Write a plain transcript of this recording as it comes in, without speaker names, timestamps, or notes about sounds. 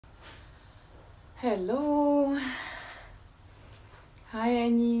Hello. Hi,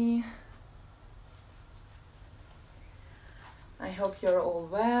 Annie. I hope you're all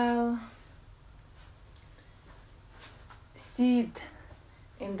well. Sit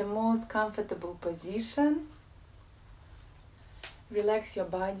in the most comfortable position. Relax your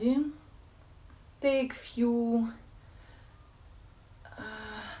body. Take few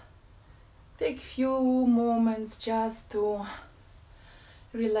moments just to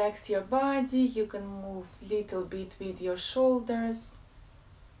relax your body. You can move little bit with your shoulders.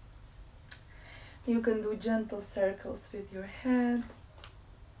 You can do gentle circles with your head.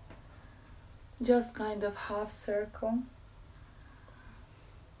 Just kind of half circle.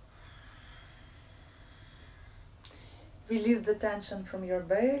 Release the tension from your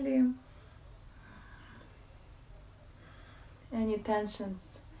belly. Any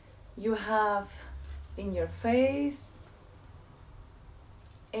tensions you have in your face.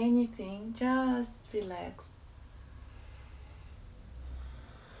 Anything, just relax.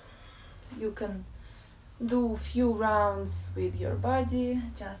 You can do few rounds with your body,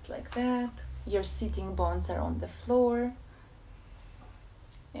 just like that. Your sitting bones are on the floor.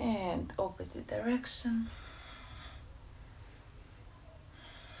 And opposite direction.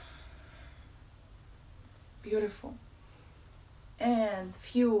 Beautiful. And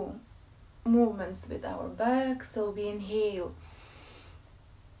few movements with our back. So we inhale.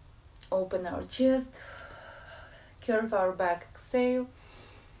 Open our chest. Curve our back, exhale.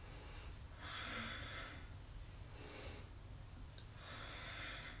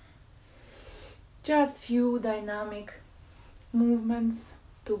 Just few dynamic movements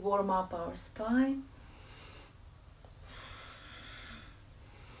to warm up our spine.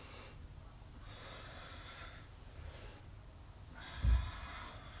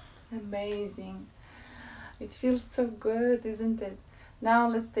 Amazing. It feels so good, isn't it? Now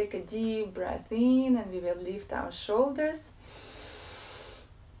let's take a deep breath in and we will lift our shoulders.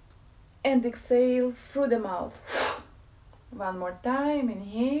 And exhale through the mouth. One more time,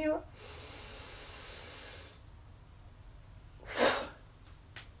 inhale.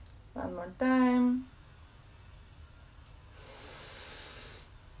 One more time.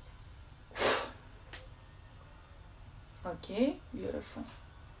 Okay, beautiful.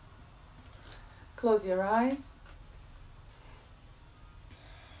 Close your eyes.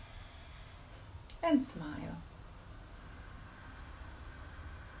 And smile.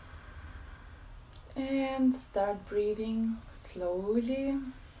 And start breathing slowly,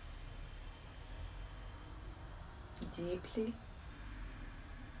 deeply.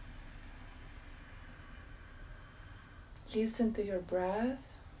 Listen to your breath.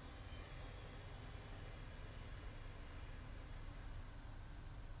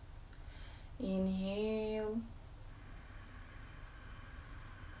 Inhale.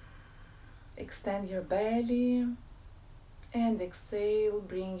 Extend your belly. And exhale,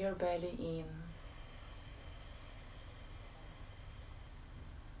 bring your belly in.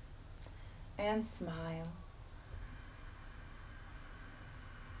 And smile.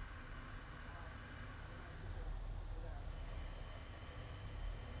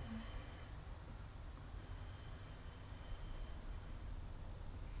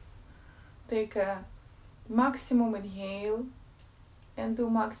 Take a maximum inhale and do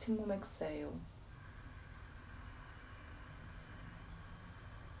maximum exhale.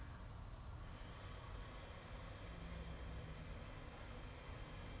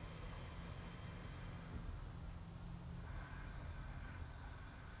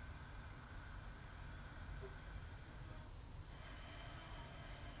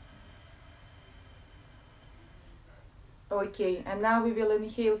 Okay, and now we will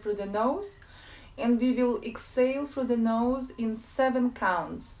inhale through the nose and we will exhale through the nose in 7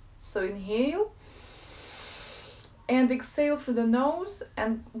 counts. So inhale and exhale through the nose,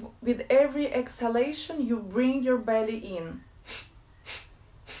 and with every exhalation you bring your belly in.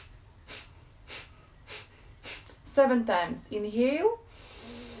 7 times. Inhale,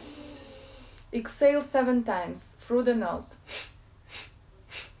 exhale 7 times through the nose.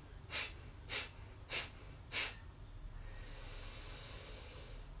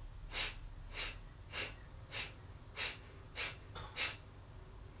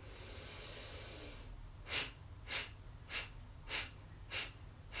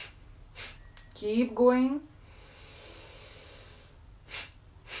 Keep going.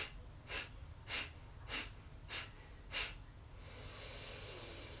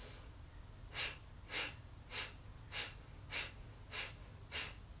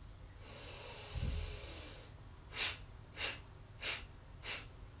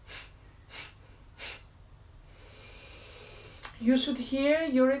 You should hear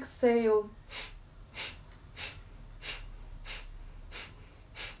your exhale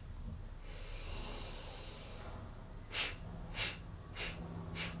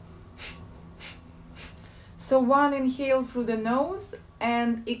So 1 inhale through the nose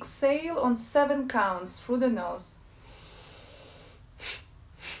and exhale on 7 counts through the nose.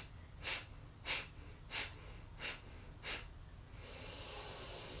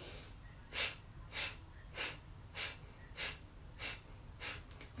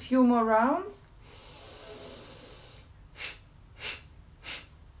 Few more rounds.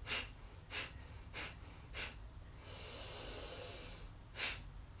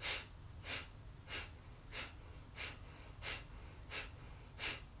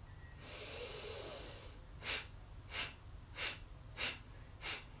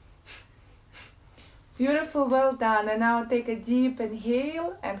 Beautiful, well done. And now take a deep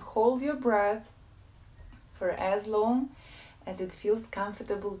inhale and hold your breath for as long as it feels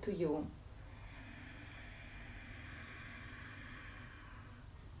comfortable to you.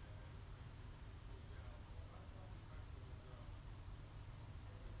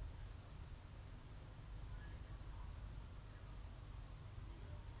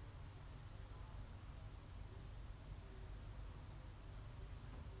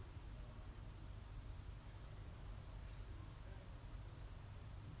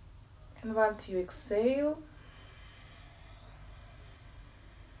 And once you exhale,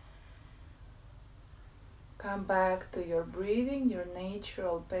 come back to your breathing, your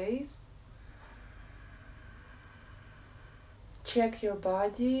natural pace. Check your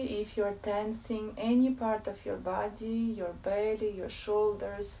body if you're tensing any part of your body, your belly, your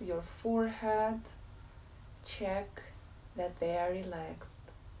shoulders, your forehead. Check that they are relaxed.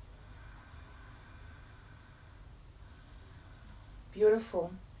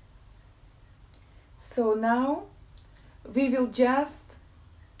 Beautiful. So now we will just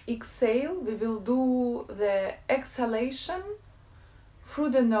exhale. We will do the exhalation through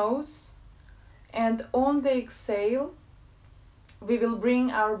the nose, and on the exhale we will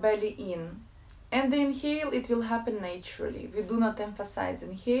bring our belly in. And the inhale, it will happen naturally. We do not emphasize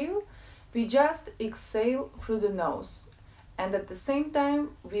inhale, we just exhale through the nose, and at the same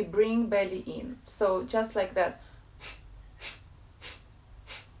time we bring belly in. So just like that.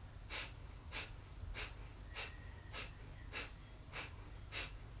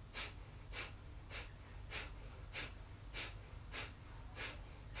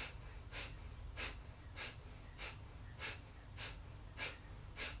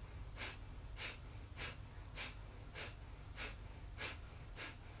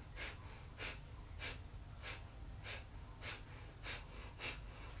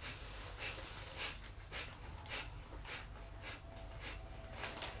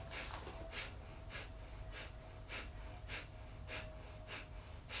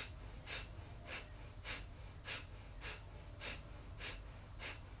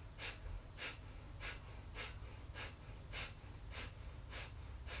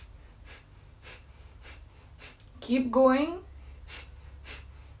 Keep going.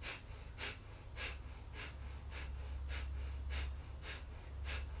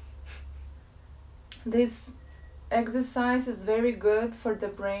 This exercise is very good for the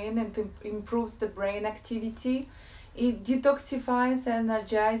brain and improves the brain activity. It detoxifies,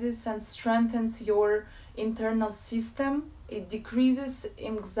 energizes, and strengthens your internal system. It decreases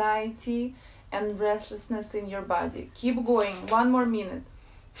anxiety and restlessness in your body. Keep going. 1 more minute.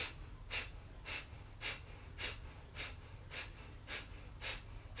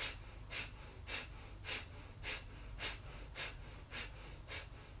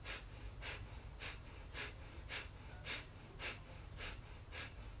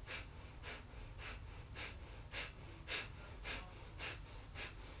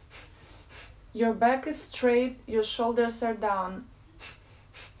 Your back is straight, your shoulders are down.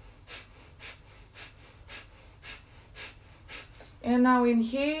 And now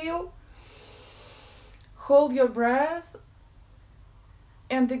inhale, hold your breath,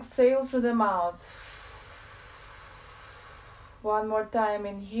 and exhale through the mouth. 1 more time,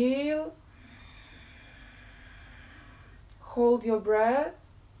 inhale, hold your breath,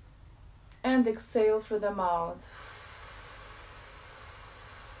 and exhale through the mouth.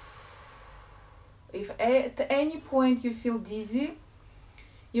 If at any point you feel dizzy,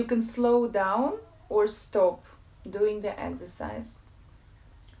 you can slow down or stop doing the exercise.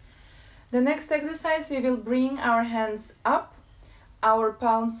 The next exercise, we will bring our hands up. Our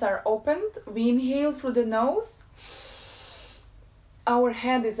palms are opened. We inhale through the nose. Our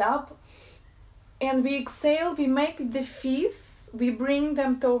head is up. And we exhale, we make the fists. We bring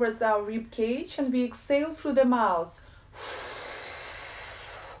them towards our rib cage and we exhale through the mouth.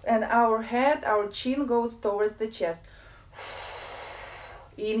 And our head, our chin goes towards the chest.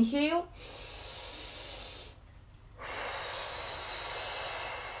 Inhale.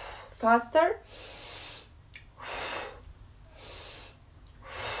 Faster.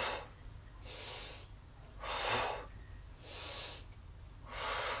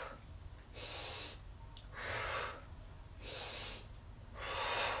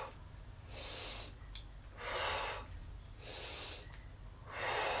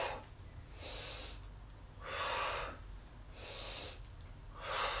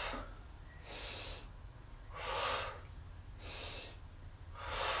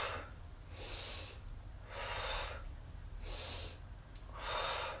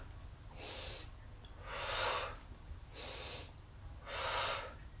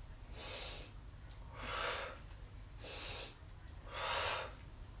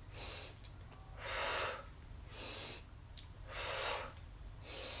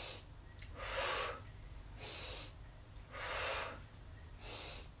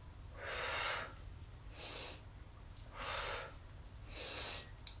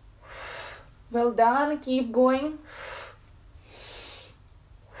 Well done. Keep going.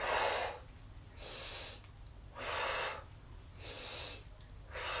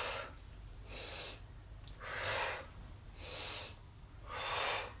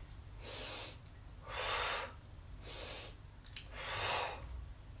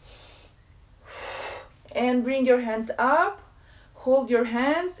 And bring your hands up. Hold your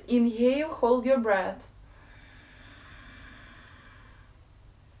hands. Inhale, hold your breath.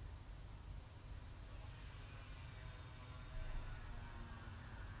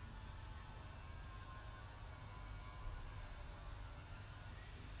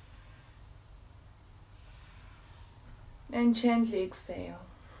 And gently exhale.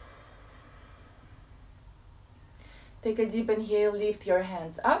 Take a deep inhale, lift your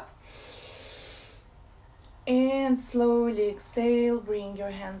hands up. And slowly exhale, bring your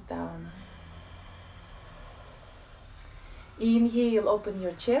hands down. Inhale, open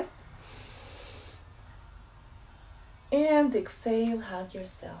your chest. And exhale, hug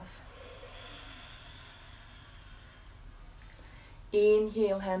yourself.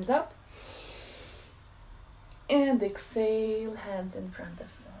 Inhale, hands up. And exhale, hands in front of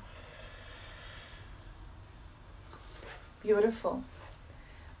you. Beautiful.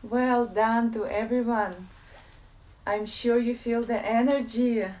 Well done to everyone. I'm sure you feel the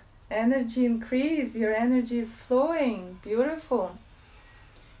energy increase. Your energy is flowing. Beautiful.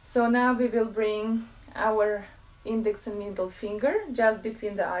 So now we will bring our index and middle finger just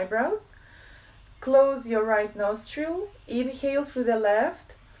between the eyebrows. Close your right nostril. Inhale through the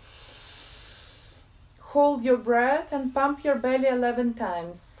left. Hold your breath and pump your belly 11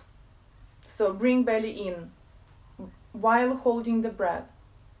 times. So bring belly in while holding the breath.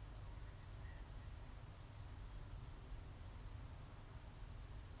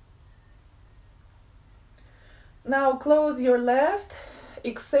 Now close your left.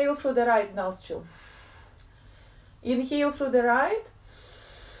 Exhale through the right nostril. Inhale through the right.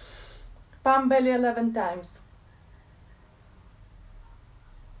 Pump belly 11 times.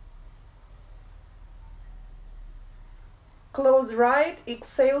 Close right,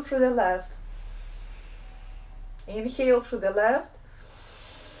 exhale through the left. Inhale through the left.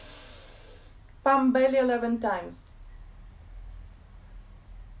 Pump belly 11 times.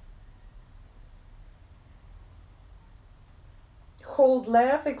 Hold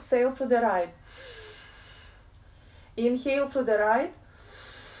left, exhale through the right. Inhale through the right.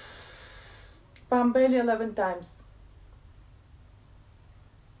 Pump belly 11 times.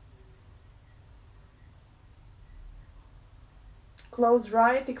 Close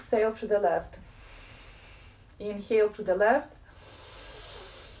right, exhale through the left. Inhale through the left.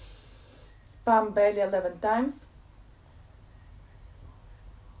 Pump belly 11 times.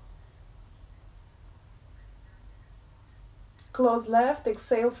 Close left,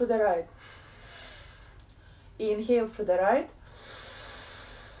 exhale through the right. Inhale through the right.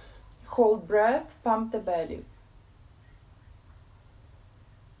 Hold breath, pump the belly.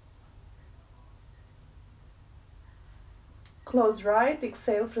 Close right,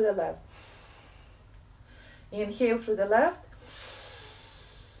 exhale through the left. Inhale through the left.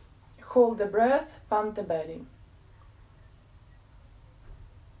 Hold the breath, pump the belly.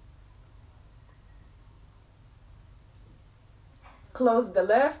 Close the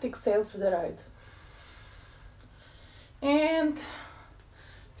left, exhale through the right. And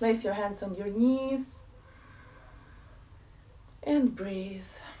place your hands on your knees and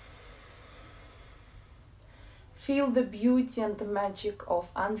breathe. Feel the beauty and the magic of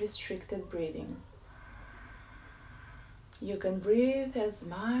unrestricted breathing. You can breathe as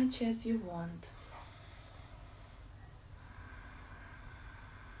much as you want.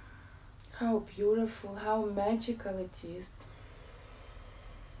 How beautiful, how magical it is.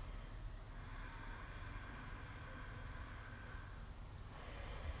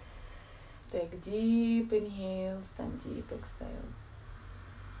 Take deep inhales and deep exhales.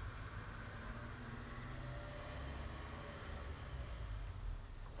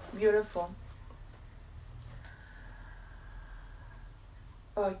 Beautiful.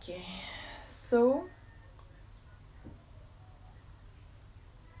 Okay, so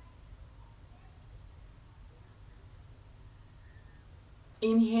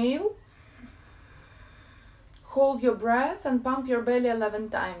inhale, hold your breath and pump your belly 11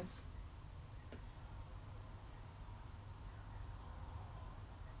 times.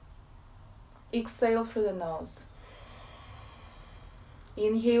 Exhale through the nose.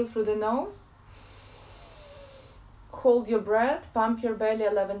 Inhale through the nose. Hold your breath, pump your belly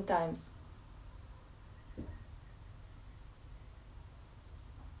 11 times.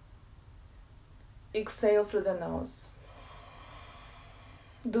 Exhale through the nose.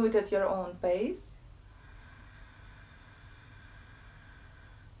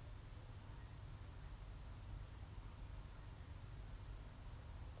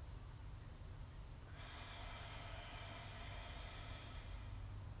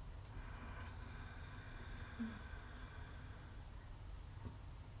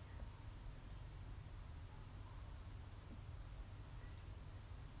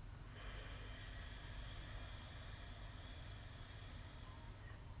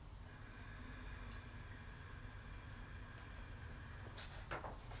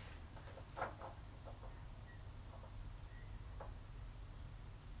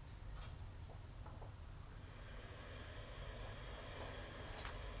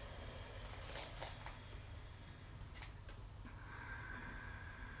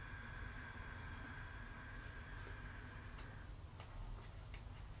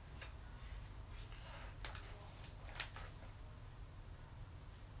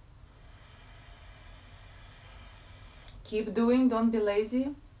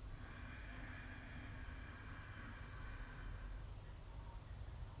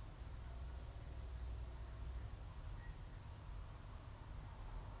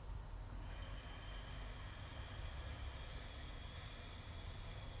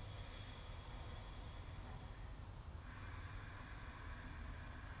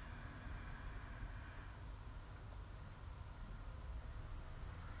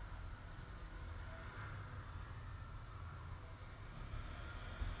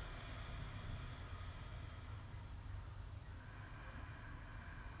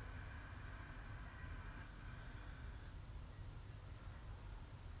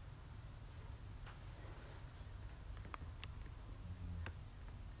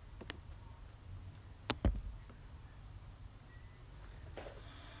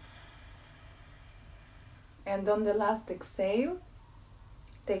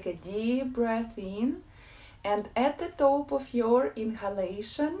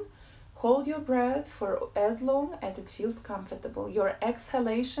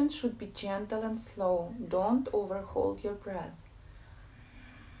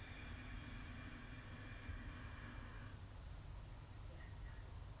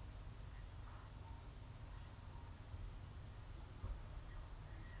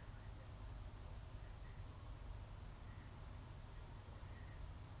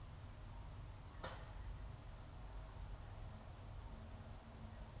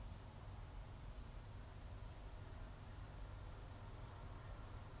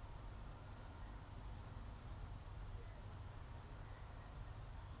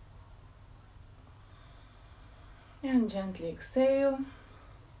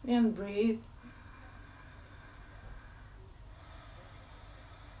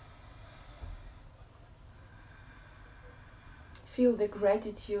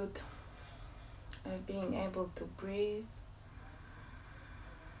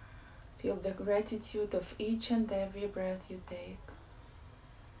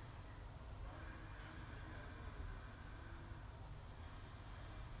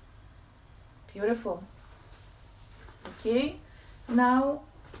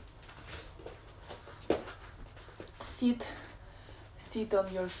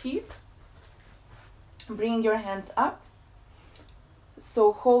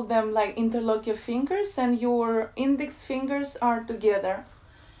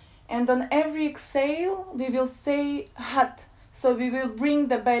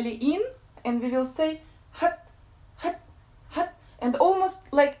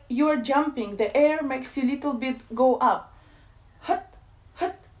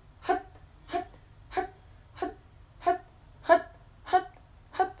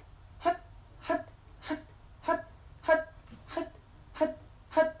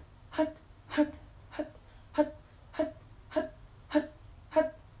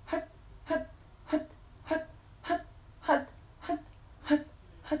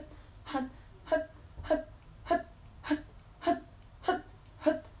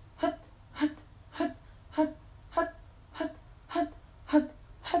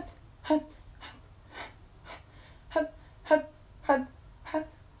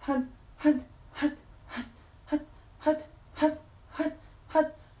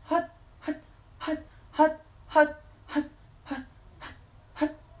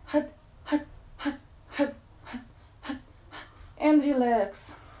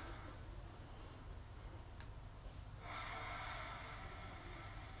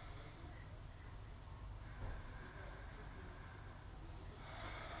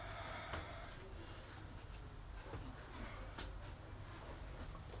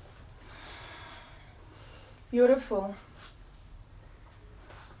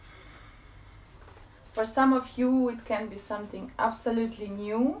 For some of you, it can be something absolutely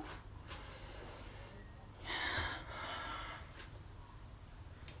new.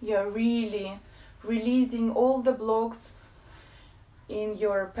 You're really releasing all the blocks in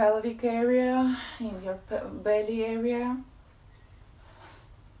your pelvic area, in your belly area.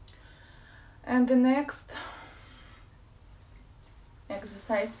 And the next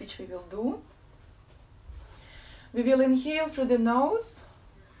exercise which we will do, we will inhale through the nose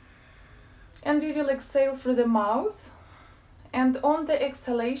and we will exhale through the mouth, and on the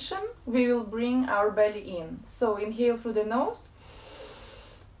exhalation we will bring our belly in. So inhale through the nose,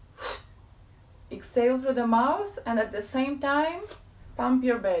 exhale through the mouth, and at the same time pump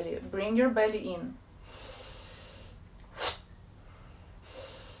your belly, bring your belly in.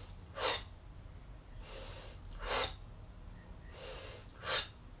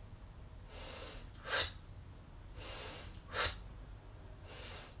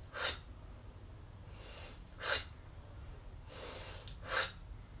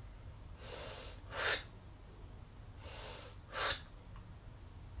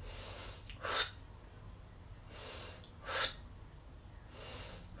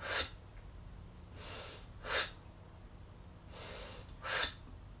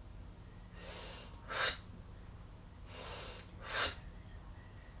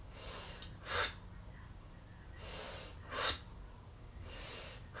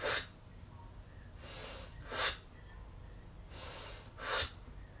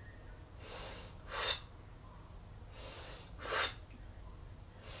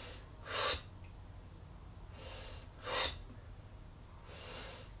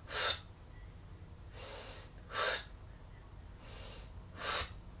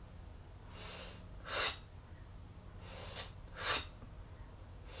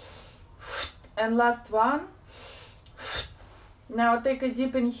 And last one. Now take a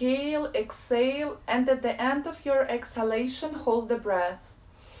deep inhale, exhale, and at the end of your exhalation, hold the breath.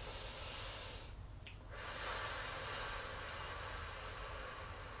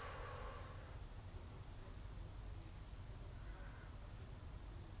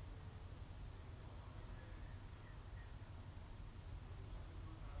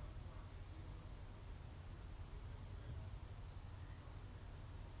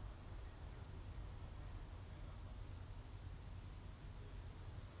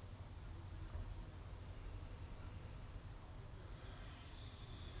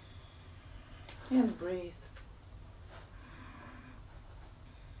 And breathe.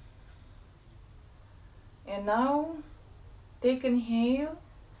 And now take an inhale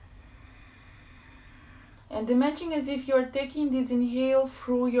and imagine as if you're taking this inhale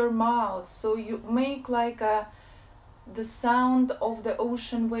through your mouth, so you make like the sound of the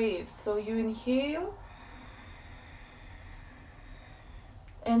ocean waves. So you inhale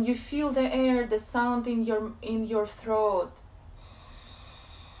and you feel the air, the sound in your throat.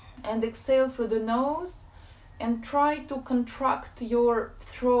 And exhale through the nose and try to contract your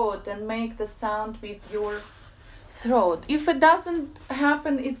throat and make the sound with your throat. If it doesn't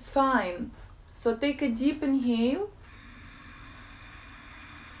happen, it's fine. So take a deep inhale.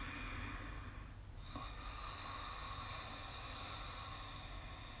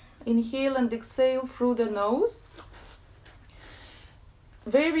 Inhale and exhale through the nose.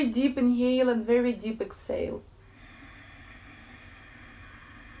 Very deep inhale and very deep exhale.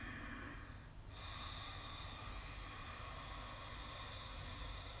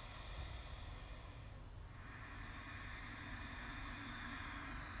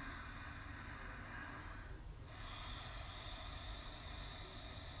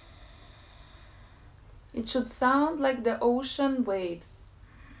 It should sound like the ocean waves.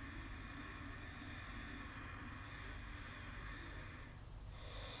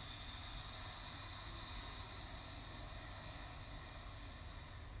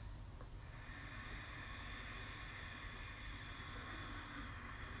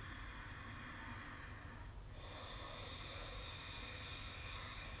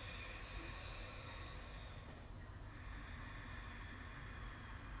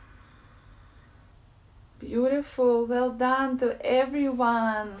 Beautiful, well done to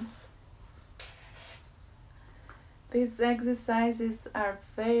everyone. These exercises are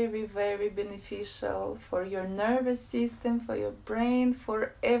very, very beneficial for your nervous system, for your brain,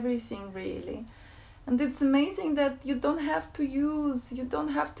 for everything really. And it's amazing that you don't have to use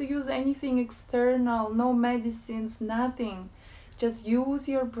anything external, no medicines, nothing. Just use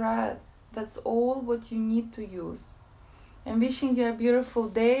your breath. That's all what you need to use. I'm wishing you a beautiful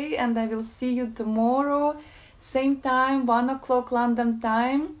day, and I will see you tomorrow, same time, 1 o'clock London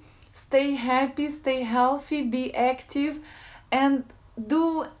time. Stay happy, stay healthy, be active, and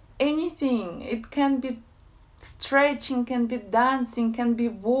do anything. It can be stretching, can be dancing, can be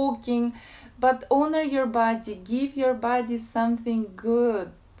walking, but honor your body. Give your body something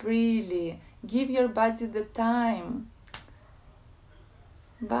good, really. Give your body the time.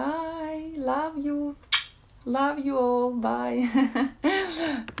 Bye. Love you. Love you all. Bye.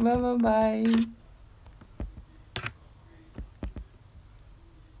 Bye bye bye.